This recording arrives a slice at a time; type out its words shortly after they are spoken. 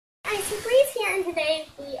and today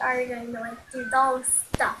we are going to do doll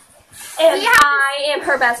stuff. And I am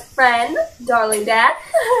her best friend, Darling Dad.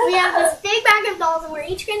 We have this big bag of dolls and we're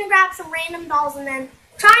each going to grab some random dolls and then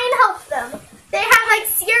try and help them. They have like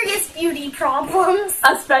serious beauty problems.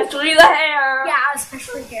 Especially the hair. Yeah,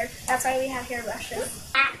 especially hair. That's why we have hairbrushes.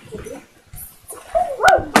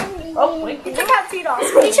 Oh, wait. We took out 2 dolls.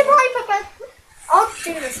 We should probably put both. I'll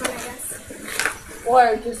do this one, I guess.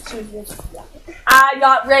 Or just choose this. Yeah. I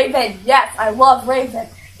got Raven. Yes, I love Raven.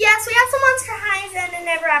 Yes, we have some Monster Highs and a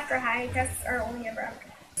Never After High. That's our only Ever After.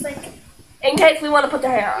 It's like, in case we want to put the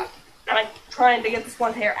hair up. And I'm trying to get this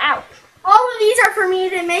one hair out. all of these are for me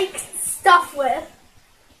to make stuff with.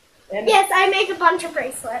 And yes, I make a bunch of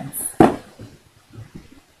bracelets.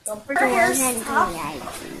 don't forget Her hair's tough.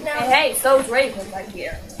 No. Hey, so's Raven right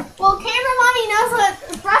here. Well, Camera Mommy knows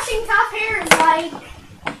what brushing tough hair is like.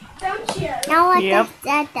 Don't you? Now what Yep. does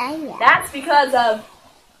that do? That's because of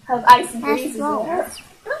icy breezes in wrong. there.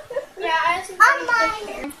 Yeah, I have some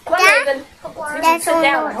mine. Come on, Raven. You can That's sit down. I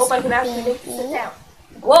almost hope I can actually make you sit baby. down.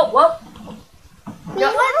 Whoa, whoa. You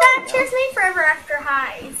know what? That chair's made for Ever After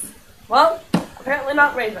Highs. Well, apparently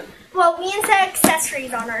not Raven. Well, we insert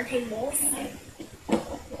accessories on our tables.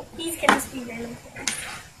 These can just be random.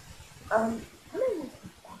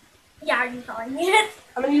 Yeah, you calling me it?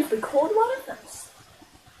 I'm gonna use the cold water first.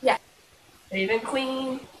 Yeah. Raven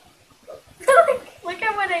Queen. Look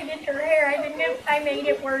at what I did to her hair. I made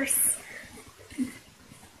it worse.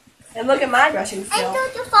 And look at my brushing I'm skill.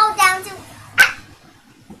 going to fall down to.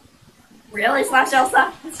 Really, Slash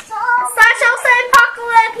Elsa? Slash Elsa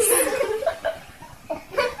Apocalypse!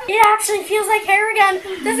 It actually feels like hair again.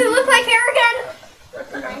 Does it look like hair again?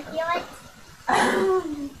 I feel like.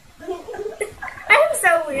 I'm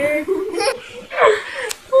so weird.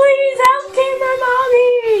 Please help Camera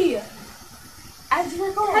Mommy! Have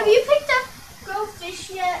you picked up Go Fish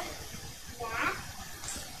yet? Yeah.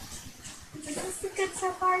 Is this the good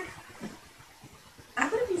so far? I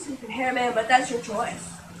would have used a hair man, but that's your choice.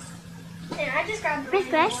 Yeah, I just grabbed the This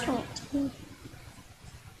restaurant.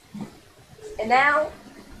 And now,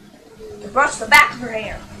 to brush the back of her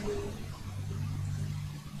hair.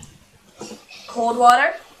 Cold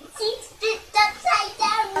water. She's flipped upside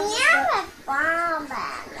down. Yeah, Mama.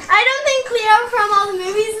 I don't think Cleo from all the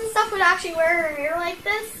movies and stuff would actually wear her hair like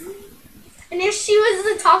this. And if she was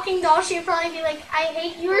a talking doll, she would probably be like, I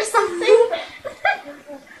hate you or something.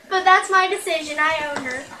 But that's my decision. I own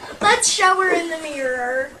her. Let's show her in the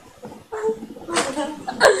mirror.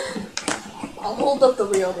 I'll hold up the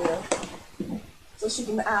real mirror so she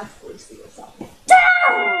can actually see herself.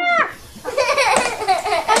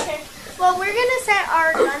 Okay. Well, we're gonna set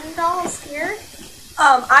our gun dolls here.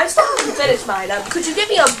 I still haven't finished mine. Could you give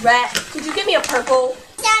me a red? Could you give me a purple?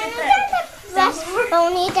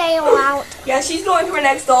 Out. Yeah, she's going to her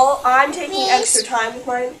next doll. I'm taking extra time with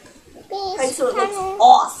mine, so it looks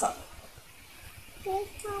awesome.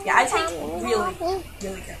 Yeah, I take really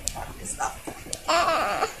good time with this stuff.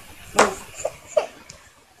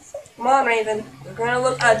 Come on, Raven. You're gonna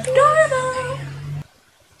look adorable.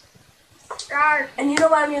 And you know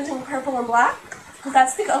why I'm using purple and black? Because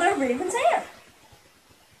that's the color of Raven's hair.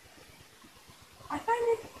 I find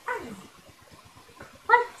it irony.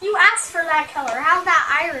 What? You asked for that color. How's that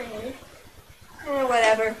irony?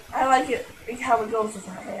 Whatever. I like it how it goes with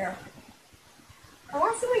her hair. I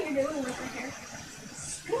want to see what you're doing with her hair.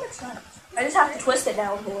 Pretty much done. I just have to twist it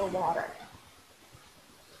now with a little water.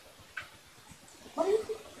 What do you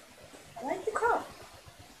think? I like the curl.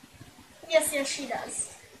 Yes, she does.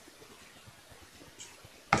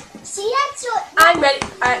 See, that's what. I'm ready.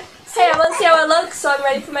 Alright. Hey, I want to see how I look, so I'm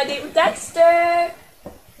ready for my date with Dexter.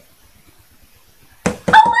 Oh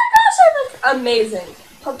my gosh, I look amazing.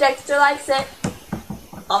 Hope Dexter likes it.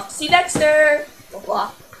 Off to see Dexter. Blah,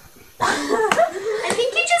 blah. I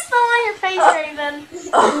think you just fell on your face, Raven.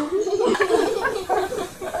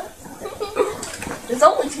 There's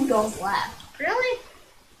only 2 dolls left. Really?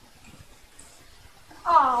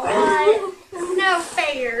 Oh, no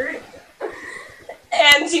fair.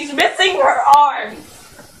 And she's missing her arm.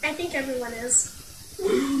 I think everyone is.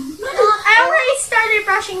 I already started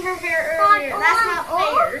brushing her hair earlier. That's not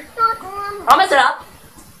fair. I'll mess it up.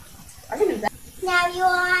 I can do that. Now you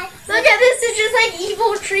are. Look at this. It's just like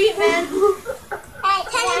evil treatment. Hey,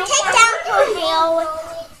 can you take down your hair?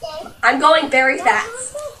 I'm going very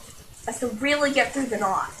fast. I have to really get through the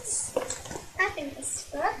knots. I think this is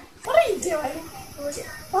good. What are you doing?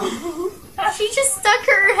 She just stuck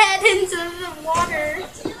her head into the water.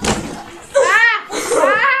 Ah!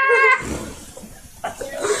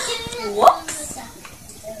 Whoops.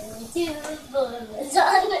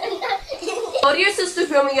 Go to your sister's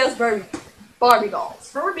room and get us buried. Barbie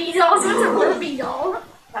dolls. Barbie dolls? What's a Barbie doll?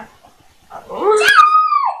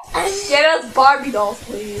 Get us Barbie dolls,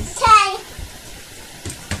 please. Okay.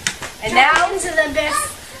 And now Into the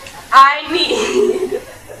abyss. I need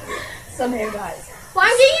some hair ties. While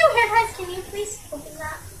I'm getting your hair ties, can you please open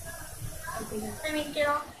that? I mean, get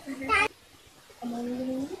off.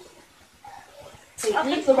 So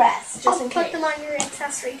leave the rest, just I'll in put case. them on your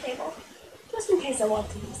accessory table. Just in case I want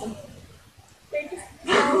to use them. They're just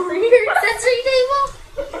for your accessory table.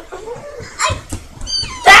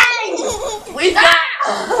 Dang! We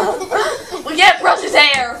can't brush his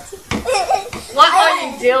hair. What are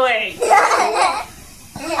you doing?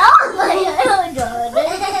 Oh my god.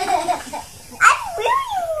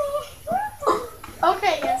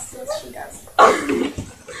 Okay, yes, she does.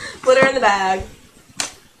 Put her in the bag.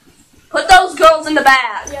 Put those girls in the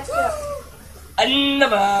bag. Yep. In the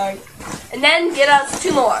bag. And then get us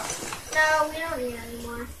 2 more. No, we don't need any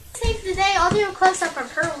more. Save the day. I'll do a close-up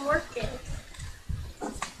of her working.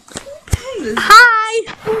 Hi!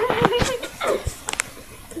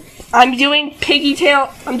 I'm doing Triggy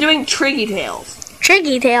Tails.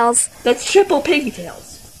 Triggy tails. That's triple piggy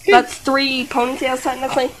tails. That's 3 ponytails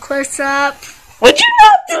technically. Close up. Would you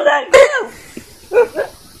not do that?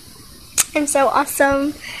 I'm so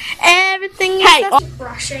awesome. Everything is Hey, just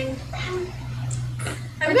brushing.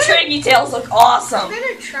 The Triggy tails look awesome. I'm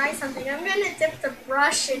gonna try something. I'm gonna dip the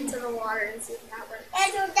brush into the water and see if that works.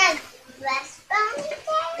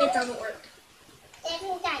 It doesn't work. It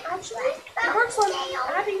works on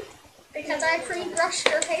Abby because I pre-brushed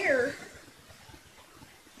her hair.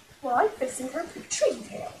 Well, I'm fixing her Triggy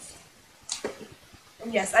tails.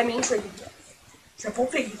 And yes, I mean Triggy tails. Triple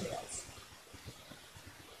piggy tails.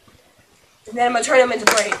 And then I'm gonna turn them into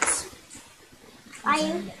braids.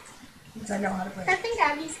 Because I know how to braid. I think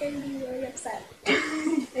Abby's gonna be really upset.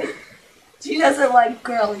 She doesn't like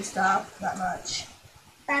girly stuff that much.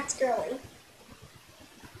 That's girly.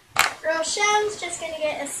 Rochelle's just gonna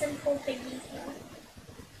get a simple piggy tail.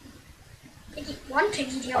 One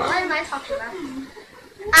piggy tail? What am I talking about?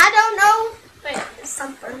 I don't know. But it's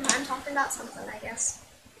something. I'm talking about something, I guess.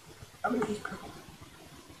 I'm gonna use purple.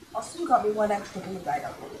 Also got me 1 extra blue that I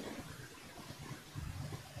don't need.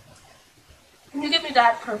 Can you give me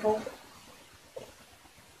that purple?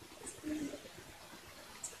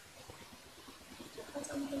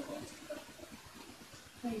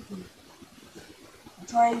 Thank you. I'm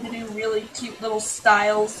trying to do really cute little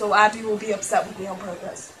styles so Abby will be upset with me on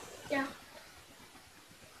purpose. Yeah.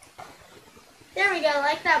 There we go,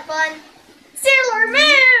 like that bun. Sailor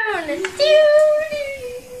Moon!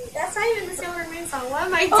 That's not even the Sailor Moon song. What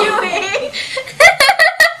am I doing?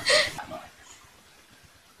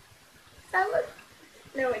 That look?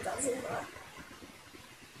 No, it doesn't.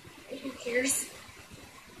 Who cares?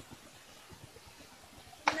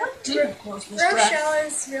 Rochelle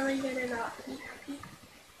is really good at not being happy.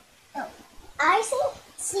 I think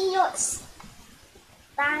she looks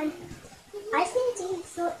fine. I think she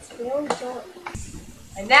looks real short.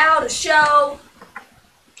 And now to show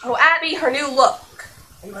Abby her new look.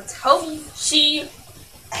 And let's hope she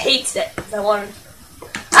hates it. I want her.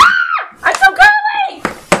 Ah! I'm so girly!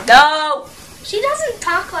 No! She doesn't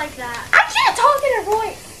talk like that. I can't talk in her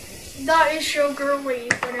voice. That is so girly,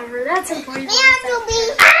 whatever. That's a boy.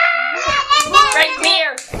 Right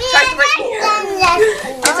here. Try to right here.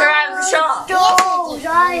 Get her out of the shop. Let's see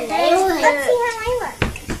how I look.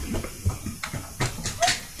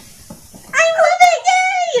 I'm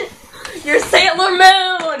living! You're Sailor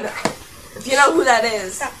Moon! If you know who that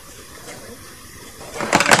is. Stop.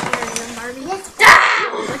 Barbie.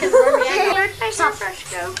 Ah! Look at Barbie. Where'd my Hairbrush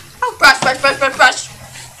go? Oh, brush.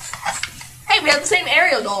 Hey, we have the same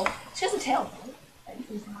Ariel doll. She has a tail.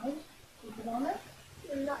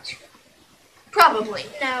 I'm not sure. Probably.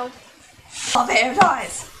 No. All the hair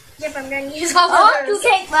ties. Yep, I'm going to use all I of want those. to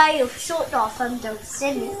take my shirt off and don't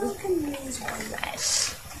send it. No,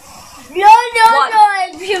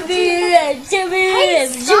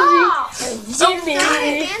 Stop! Don't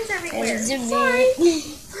hands everywhere.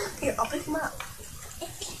 Here, I'll pick them up.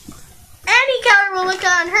 Any color will look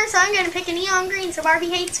good on her, so I'm going to pick a neon green so Barbie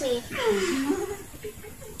hates me.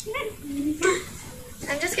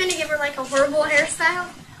 I'm just going to give her like a horrible hairstyle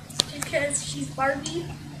because she's Barbie.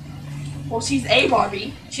 Well, she's a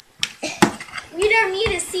Barbie. We don't need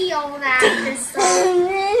to see all that. This stuff.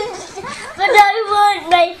 but I want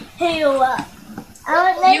my hair up. I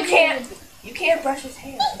want my You can't brush his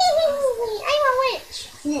hair. I'm a witch.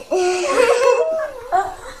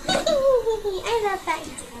 I love that.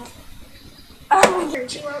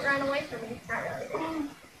 She won't run away from me. Not really.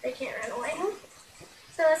 They can't run away.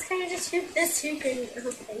 So let's kind of just hoop this hoop in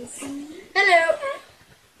her face. Hello.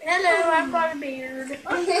 Hello, I've got a beard.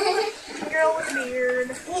 Girl with a beard.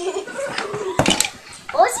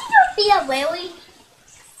 Wasn't your feet a really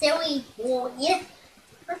silly boy?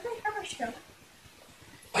 Where's my hairbrush go?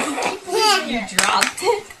 You dropped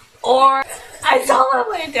it. Or I saw it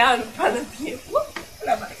lay down in front of you. And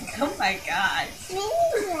I'm like, oh my gosh.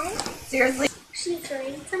 Seriously. She's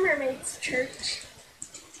going to Mermaid's Church.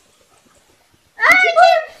 I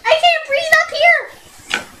can't breathe up here.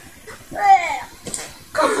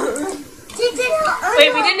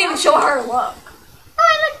 Wait, we didn't even show her a look. Oh,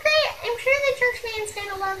 I look great. I'm sure the church man's going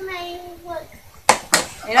to love my look.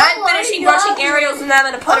 And I'm finishing brushing Ariel's and I'm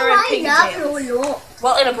going to put her in pigtails.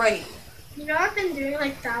 Well, in a braid. You know I've been doing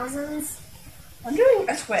like thousands. I'm doing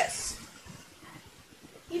a twist.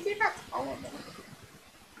 You do that to all of them.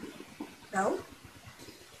 No?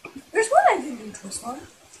 There's one I didn't twist on.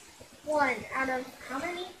 One out of how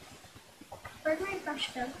many? Where'd my brush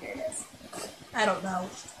go? Here it is. I don't know.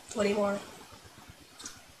 20 more.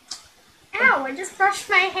 Ow, I just brushed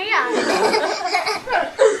my hand.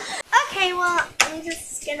 Okay, well, I'm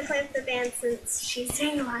just gonna put up the band since she's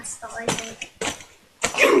doing the last spell, I think.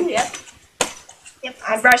 Yep. Yep.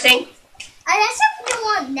 I'm brushing. I guess if you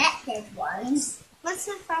want naked ones. Let's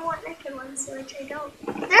see if I want naked ones, which I don't.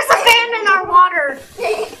 There's a fan in our water.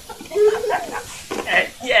 Get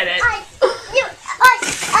it.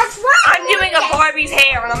 That's right. I'm doing a Barbie's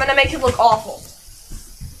hair and I'm going to make it look awful.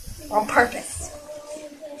 On purpose.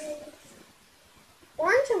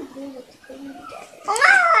 Orange and blue looks pretty good.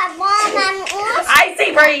 I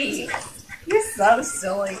say Brady. You're so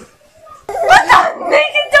silly. What the?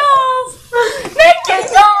 Naked dolls! Naked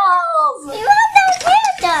dolls! You want those hair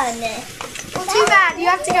done. Well, too bad. You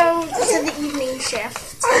have to go to the evening shift.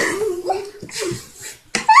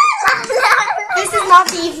 This is not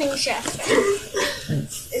the evening shift.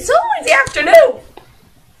 It's only the afternoon.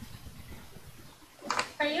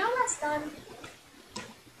 Are you almost done?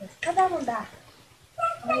 Put that one back.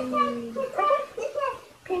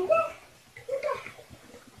 Pink.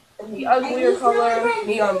 And the uglier color,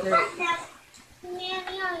 neon green.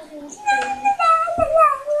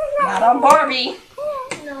 Not on Barbie.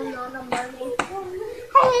 No, not on Barbie.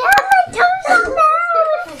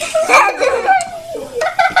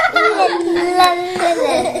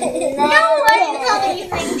 No, wait until the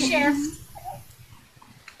evening shift.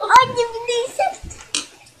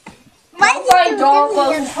 My doll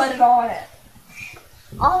clothes and put it on it.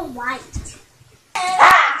 All right.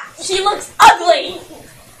 Ah! She looks ugly!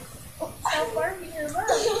 So Barbie, you're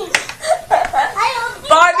right.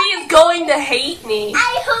 Barbie is going to hate me.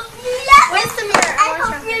 I hope you love Where's the mirror? I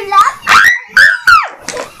hope you love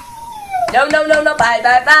No, bye,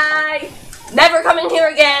 bye, bye. Never coming here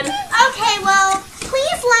again. Okay, well,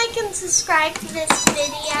 please like and subscribe to this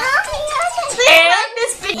video. Please like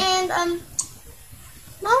this video. And,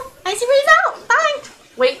 well, I see you out. Bye.